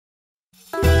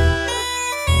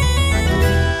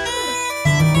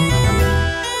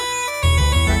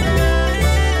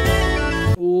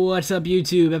What's up,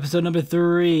 YouTube? Episode number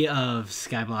 3 of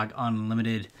Skyblock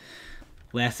Unlimited.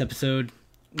 Last episode,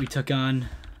 we took on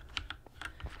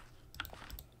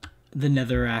the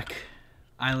Netherrack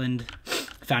Island.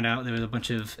 Found out there was a bunch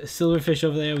of silverfish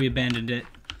over there. We abandoned it.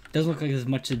 Doesn't look like there's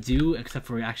much to do except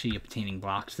for actually obtaining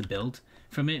blocks to build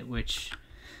from it, which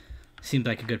seems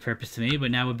like a good purpose to me.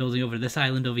 But now we're building over this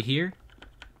island over here.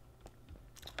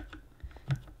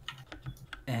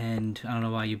 And I don't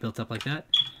know why you built up like that.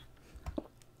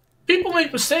 People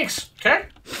make mistakes, okay?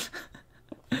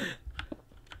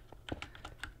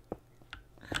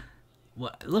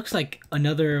 What it looks like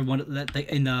another one that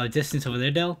in the distance over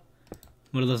there, Del.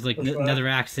 One of those like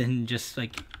netherracks and just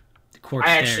like quartz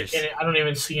stairs. I don't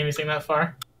even see anything that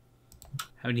far.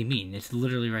 How do you mean? It's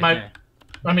literally right there.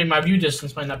 I mean, my view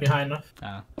distance might not be high enough.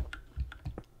 Oh.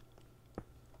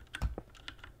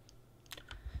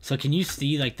 So can you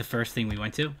see like the first thing we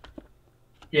went to?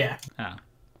 Yeah. Oh.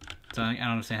 So I don't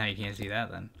understand how you can't see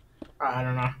that then. I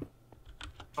don't know. I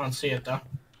don't see it though.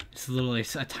 It's literally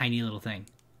a tiny little thing.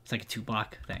 It's like a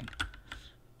 2-block thing.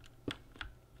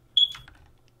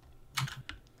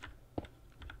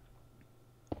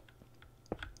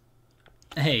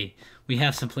 Hey, we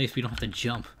have some place we don't have to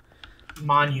jump.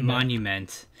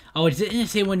 Monument. Oh, didn't it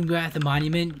say when we were at the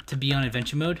monument to be on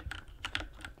adventure mode?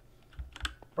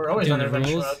 We're always on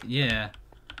adventure mode. Yeah.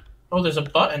 Oh, there's a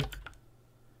button.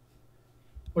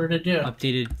 What did it do?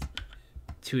 Updated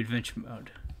to adventure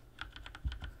mode.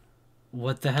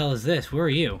 What the hell is this? Where are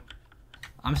you?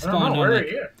 I'm spawned on. Where are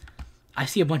you? I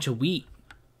see a bunch of wheat.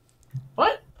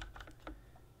 What?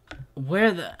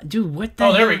 Where the dude? What the?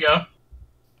 Oh, there we go.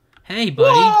 Hey,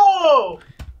 buddy. Whoa!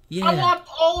 Yeah. I want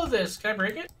all of this. Can I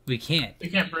break it? We can't. We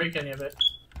can't break any of it.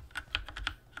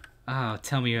 Oh,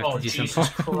 tell me you have to do Jesus some.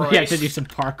 Christ. We have to do some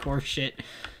parkour shit.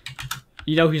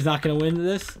 You know who's not gonna win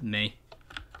this? Me.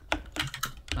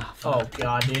 Oh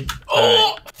god, dude.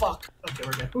 Oh, right. Fuck. Okay,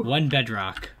 we're good. Whew. 1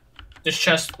 bedrock. This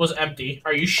chest was empty.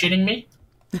 Are you shitting me?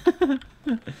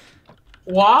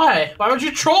 Why? Why would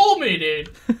you troll me, dude?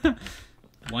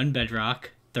 1 bedrock.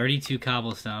 32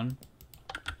 cobblestone.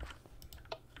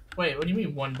 Wait, what do you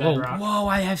mean 1 bedrock? Whoa,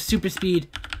 I have super speed.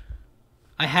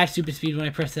 I had super speed when I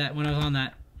pressed that, when I was on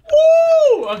that.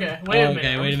 Woo! Okay, wait a minute.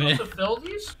 Okay, wait a minute. Supposed to fill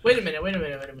these? Wait a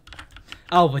minute.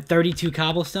 Oh, with 32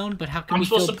 cobblestone? But how can I'm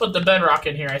supposed to put the bedrock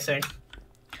in here, I think.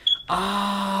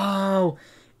 Oh,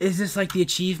 is this like the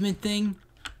achievement thing?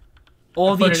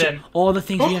 All the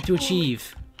things we have to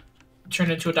achieve.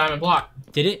 Turned into a diamond block.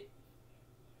 Did it?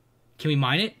 Can we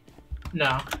mine it?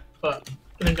 No, but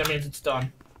I think that means it's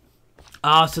done.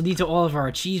 Oh, so these are all of our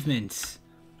achievements.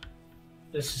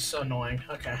 This is so annoying.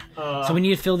 Okay. So we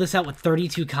need to fill this out with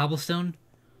 32 cobblestone?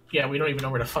 Yeah, we don't even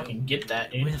know where to fucking get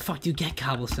that, dude. Where the fuck do you get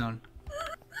cobblestone?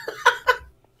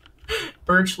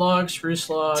 Birch log, spruce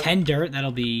log. 10 dirt,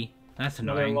 that'll be... That's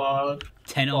annoying. Log.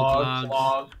 10 oak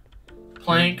logs.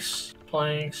 Planks.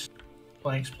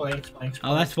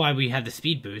 Oh, that's why we have the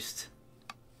speed boost.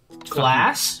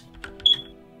 Glass?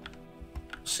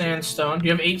 Sandstone. Do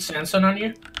you have 8 sandstone on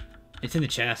you? It's in the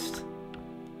chest.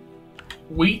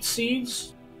 Wheat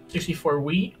seeds. 64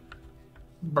 wheat.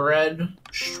 Bread.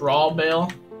 Straw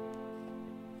bale.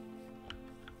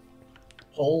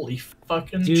 Holy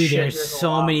fucking shit. Dude, there's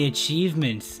so many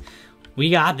achievements.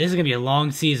 This is gonna be a long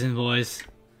season, boys.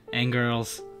 And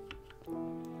girls.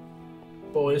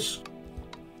 Boys.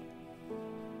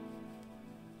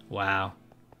 Wow.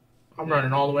 I'm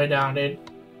running all the way down, dude.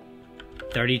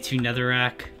 32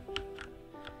 netherrack.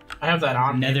 I have that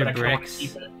on Nether me, but I bricks.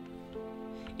 can't keep it.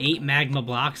 8 magma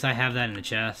blocks, I have that in the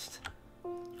chest.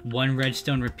 1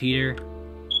 redstone repeater.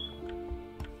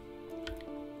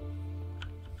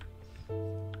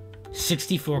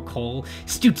 64 coal.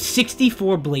 Dude,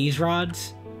 64 blaze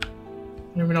rods. I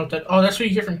don't even know what that... Oh, that's what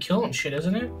you get from killing shit,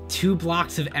 isn't it? 2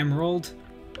 blocks of emerald.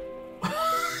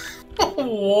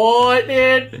 What,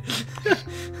 dude?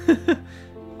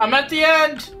 I'm at the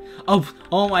end!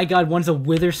 Oh my god, one's a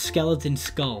wither skeleton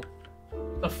skull.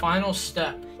 The final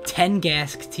step. 10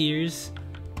 gas tiers.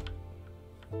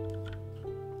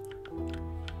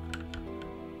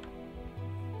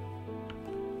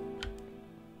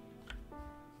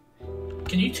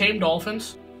 Can you tame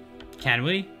dolphins? Can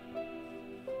we?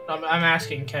 I'm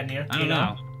asking, can you? I don't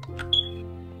know.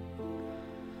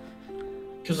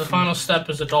 Because the final step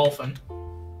is a dolphin.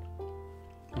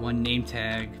 1 name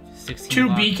tag. 16 2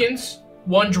 blocks. beacons.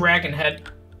 1 dragon head.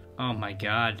 Oh my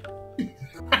god.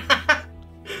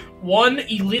 1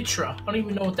 elytra. I don't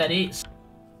even know what that is.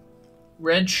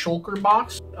 Red shulker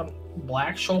box.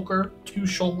 Black shulker. 2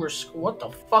 shulkers. What the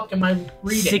fuck am I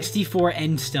reading? 64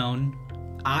 endstone.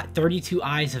 32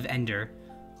 eyes of ender.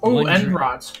 Oh, end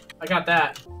rods. I got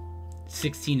that.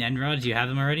 16 end rods. Do you have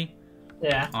them already?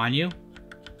 Yeah. On you?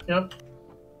 Yep.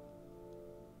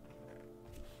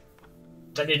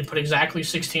 Do I need to put exactly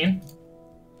 16?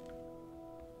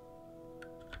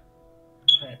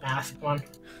 Alright, math, come on.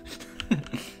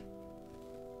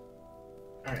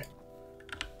 Alright.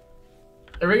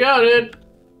 There we go, dude!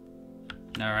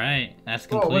 Alright, that's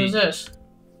complete. Whoa, what is this?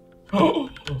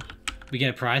 We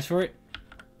get a prize for it?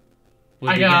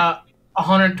 I got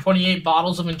 128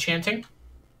 bottles of enchanting.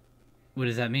 What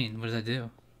does that mean? What does that do?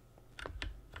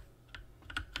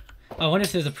 Oh, I wonder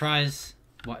if there's a prize.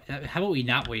 What? How about we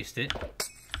not waste it?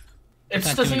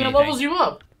 It's the thing that levels you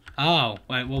up. Oh,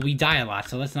 right, well, we die a lot,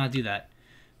 so let's not do that.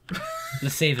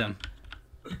 Let's save them.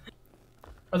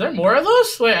 Are there more of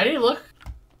those? Wait, I need to look.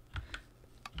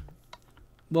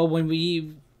 Well, when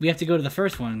we have to go to the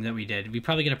first one that we did, we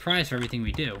probably get a prize for everything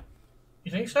we do.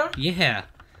 You think so? Yeah,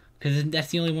 because that's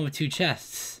the only one with 2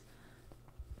 chests.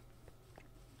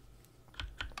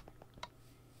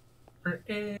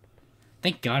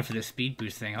 Thank God for this speed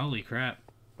boost thing. Holy crap.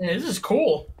 Yeah, this is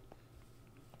cool.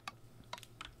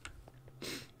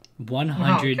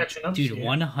 100, dude,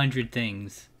 100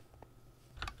 things.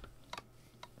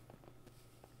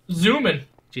 Zooming.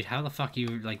 Dude, how the fuck are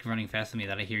you like running faster than me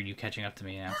that I hear you catching up to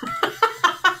me now?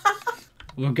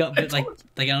 But like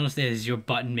I don't understand. Is your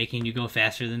button making you go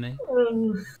faster than me?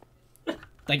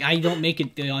 Like I don't make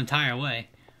it the entire way.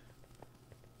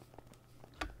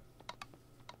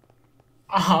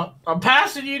 I'm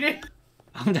passing you, dude.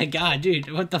 Oh my God,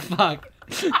 dude! What the fuck?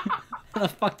 How the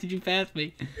fuck did you pass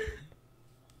me?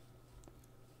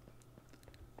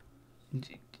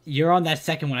 You're on that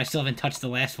second one. I still haven't touched the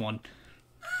last one.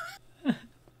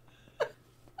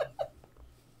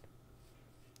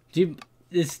 Dude,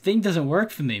 this thing doesn't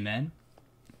work for me, man.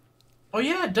 Oh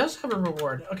yeah, it does have a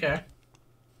reward. Okay.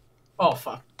 Oh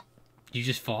fuck. You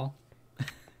just fall?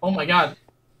 Oh my God.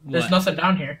 There's What? nothing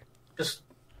down here. It's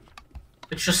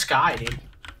just sky, dude.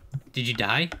 Did you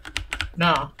die?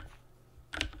 No.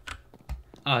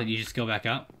 Oh, you just go back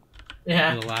up?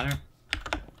 Yeah. To the ladder?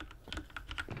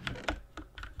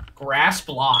 Grass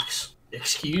blocks.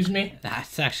 Excuse me?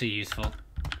 That's actually useful.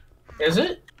 Is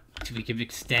it? So we can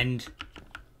extend...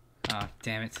 Oh,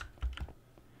 damn it.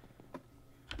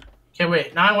 Okay,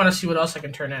 wait. Now I want to see what else I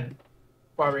can turn in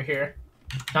while we're here.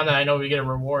 Now that I know we get a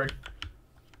reward.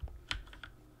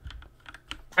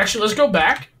 Actually, let's go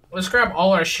back. Let's grab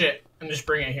all our shit and just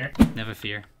bring it here. Never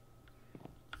fear.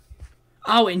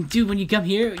 Oh, and dude, when you come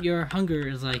here, your hunger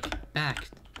is, like, back.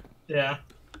 Yeah.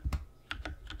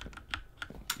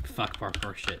 Fuck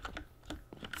parkour shit.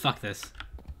 Fuck this.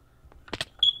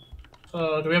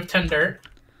 So, do we have 10 dirt?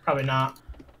 Probably not.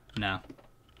 No.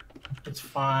 It's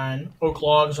fine. Oak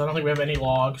logs. I don't think we have any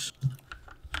logs.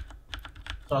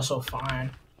 It's also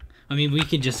fine. I mean, we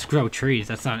can just grow trees.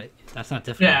 That's not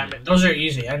difficult. Yeah, I mean, those are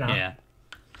easy. I know. Yeah.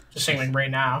 Just saying, like, right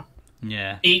now.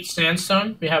 Yeah. 8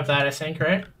 sandstone. We have that, I think,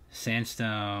 right?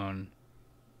 Sandstone.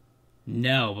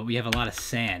 No, but we have a lot of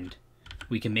sand.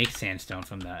 We can make sandstone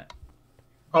from that.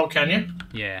 Oh, can you?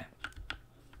 Yeah.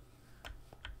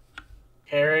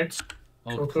 Carrots.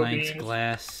 Old Cocoa planks, beans.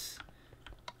 glass.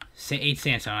 8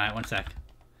 sandstone. Alright, 1 sec.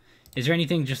 Is there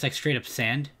anything just like straight up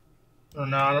sand? Oh,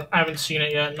 no, I haven't seen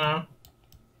it yet, no.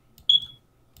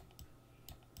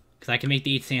 Because I can make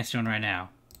the 8 sandstone right now.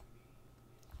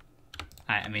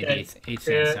 Alright, I made the 8 Yeah.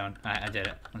 sandstone. Alright, I did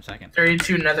it. 1 second.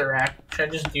 32 netherrack. Should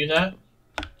I just do that?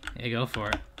 Yeah, go for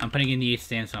it. I'm putting in the 8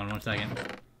 sandstone. 1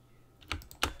 second.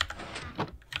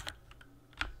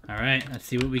 Alright, let's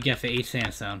see what we get for 8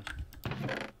 sandstone.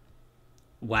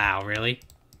 Wow, really?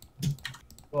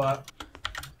 What?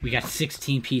 We got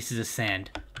 16 pieces of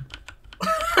sand.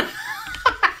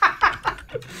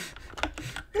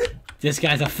 This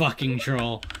guy's a fucking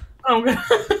troll.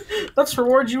 Let's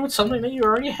reward you with something that you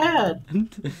already had.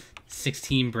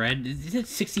 16 bread. Is it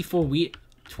 64 wheat?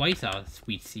 Twice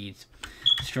wheat seeds.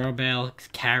 Straw bale,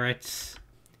 carrots,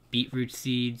 beetroot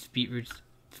seeds,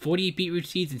 48 beetroot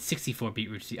seeds and 64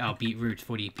 beetroot seeds. Oh, beetroots,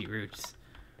 48 beetroots.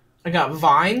 I got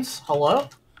vines. Hello?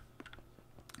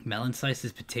 Melon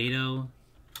slices, potato,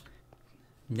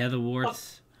 nether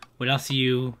warts. What else do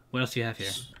you have here?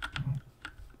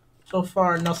 So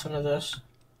far, nothing of this.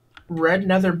 Red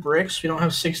nether bricks. We don't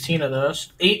have 16 of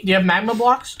those. 8. Do you have magma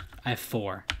blocks? I have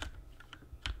 4.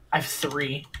 I have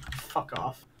 3. Fuck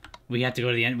off. We have to go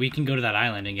to the end. We can go to that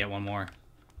island and get 1 more.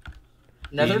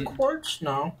 Nether You- quartz?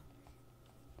 No.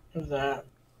 Have that.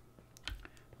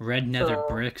 Red nether So-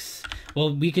 bricks.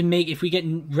 Well, we can make, if we get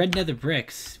red nether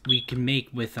bricks, we can make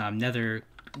with nether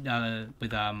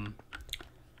with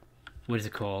what is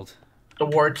it called? The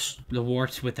warts. The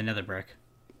warts with the nether brick.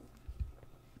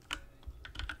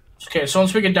 Okay, so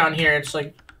once we get down here, it's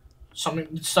like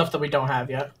stuff that we don't have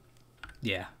yet.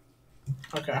 Yeah.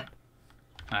 Okay. All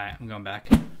right, I'm going back.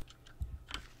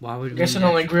 Why would I we? guess it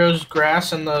only grows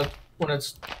grass when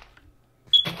it's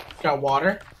got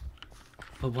water.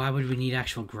 But why would we need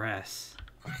actual grass?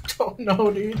 I don't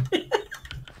know, dude.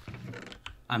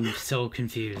 I'm so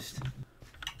confused.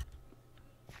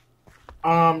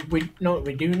 We know what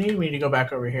we do need. We need to go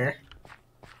back over here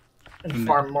and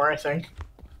farm more, I think.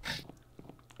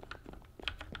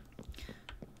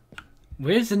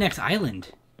 Where's the next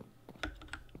island?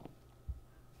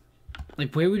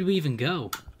 Like, where would we even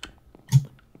go?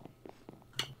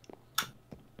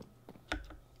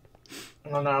 I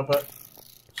don't know, but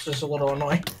it's just a little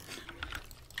annoying.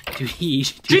 Dude,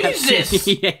 Jesus!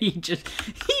 Yeah, he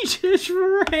just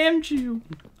rammed you.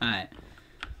 Alright.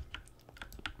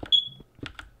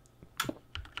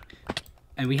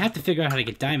 And we have to figure out how to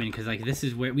get diamond, because, like, this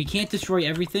is where... We can't destroy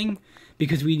everything,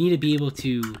 because we need to be able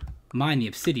to mine the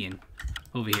obsidian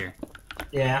over here.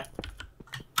 Yeah.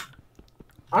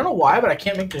 I don't know why, but I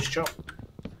can't make this jump.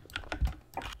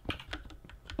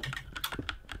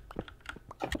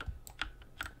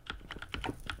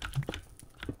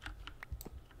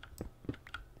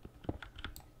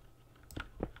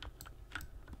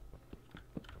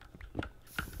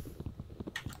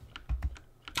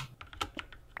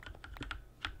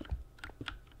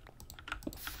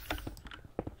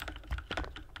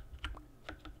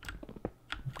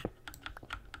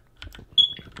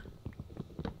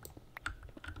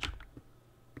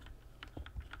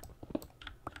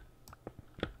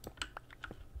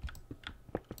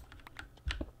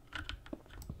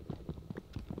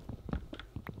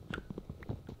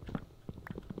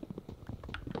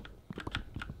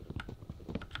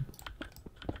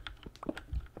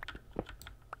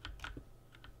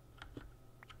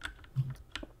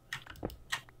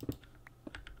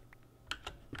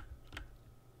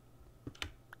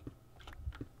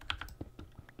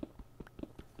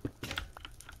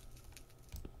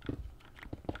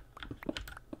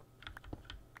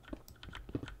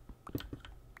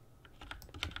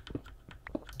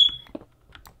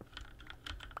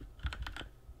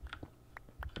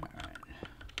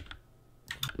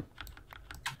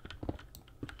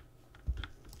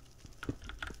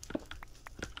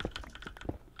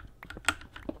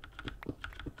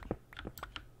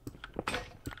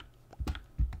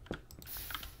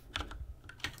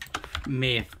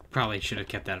 Probably should have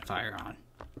kept that fire on.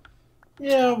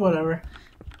 Yeah, whatever.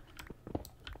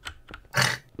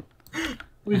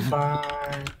 We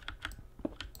fine.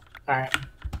 Alright.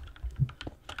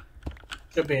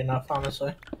 Should be enough,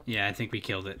 honestly. Yeah, I think we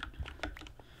killed it.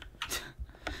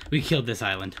 We killed this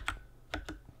island.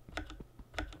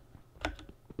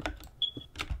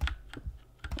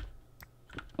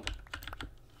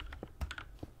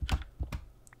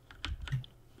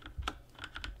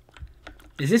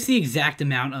 Is this the exact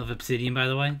amount of obsidian, by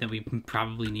the way, that we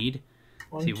probably need?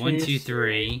 See, 1, 2,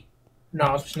 3.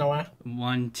 No, there's no way.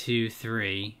 1, 2,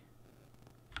 3.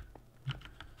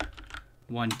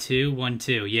 1, 2, 1,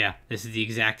 2. Yeah, this is the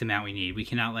exact amount we need. We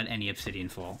cannot let any obsidian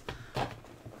fall.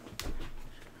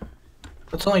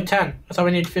 That's only 10. I thought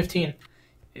we needed 15.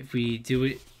 If we do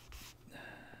it...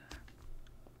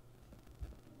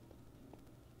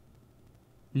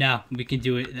 No, we can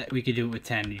do it. We could do it with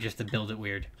 10. You just have to build it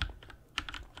weird.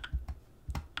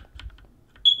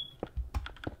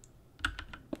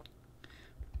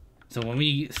 So when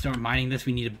we start mining this,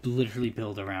 we need to literally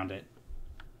build around it.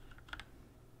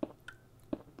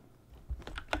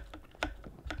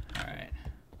 Alright.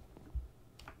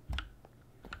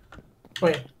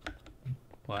 Wait.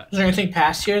 What? Is there anything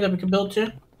past here that we could build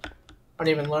to? I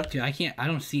didn't even look. Dude, I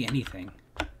don't see anything.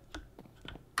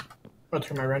 I'll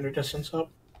turn my render distance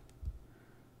up.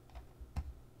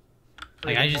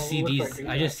 Like, I just see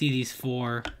these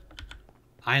 4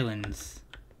 islands.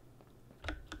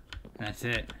 And that's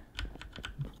it.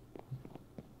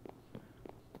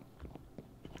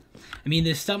 I mean,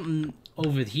 there's something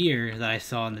over here that I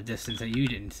saw in the distance that you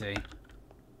didn't see.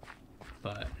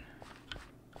 But...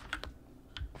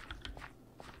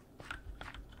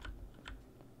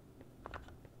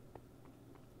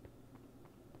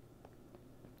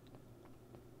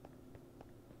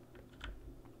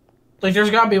 like,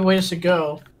 there's gotta be ways to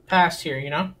go past here,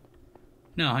 you know?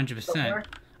 No, 100%. Somewhere?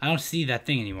 I don't see that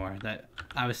thing anymore that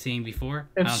I was seeing before.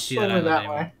 It's I don't see that over island that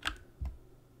anymore. way.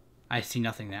 I see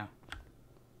nothing now.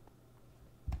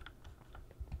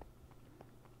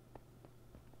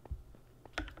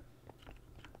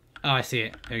 Oh, I see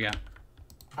it. There you go.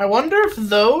 I wonder if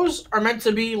those are meant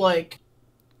to be, like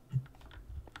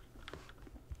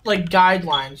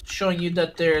guidelines showing you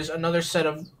that there's another set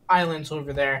of islands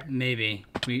over there. Maybe.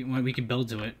 We could build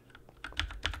to it.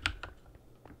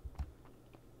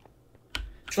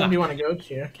 one do you want to go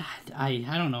to? God,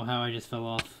 I don't know how I just fell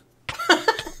off.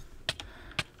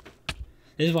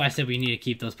 This is why I said we need to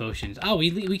keep those potions. Oh,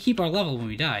 we keep our level when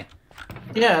we die.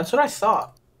 Yeah, that's what I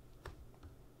thought.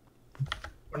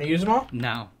 Want to use them all?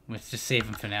 No, let's just save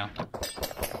them for now.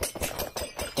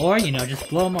 Or, you know, just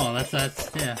blow them all. That's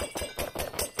yeah.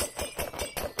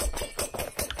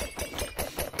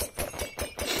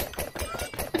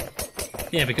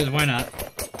 Yeah, because why not?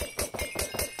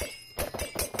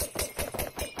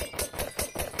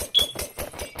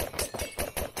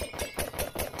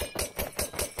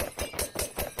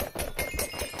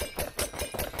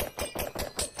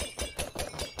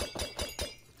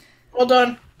 Well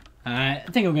done. Alright,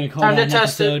 I think I'm going to call Time that to an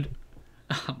test it. episode.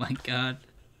 Oh my god.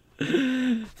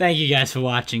 Thank you guys for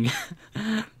watching.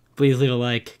 Please leave a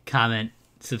like, comment,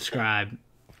 subscribe.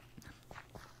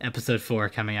 Episode 4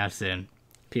 coming out soon.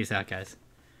 Peace out, guys.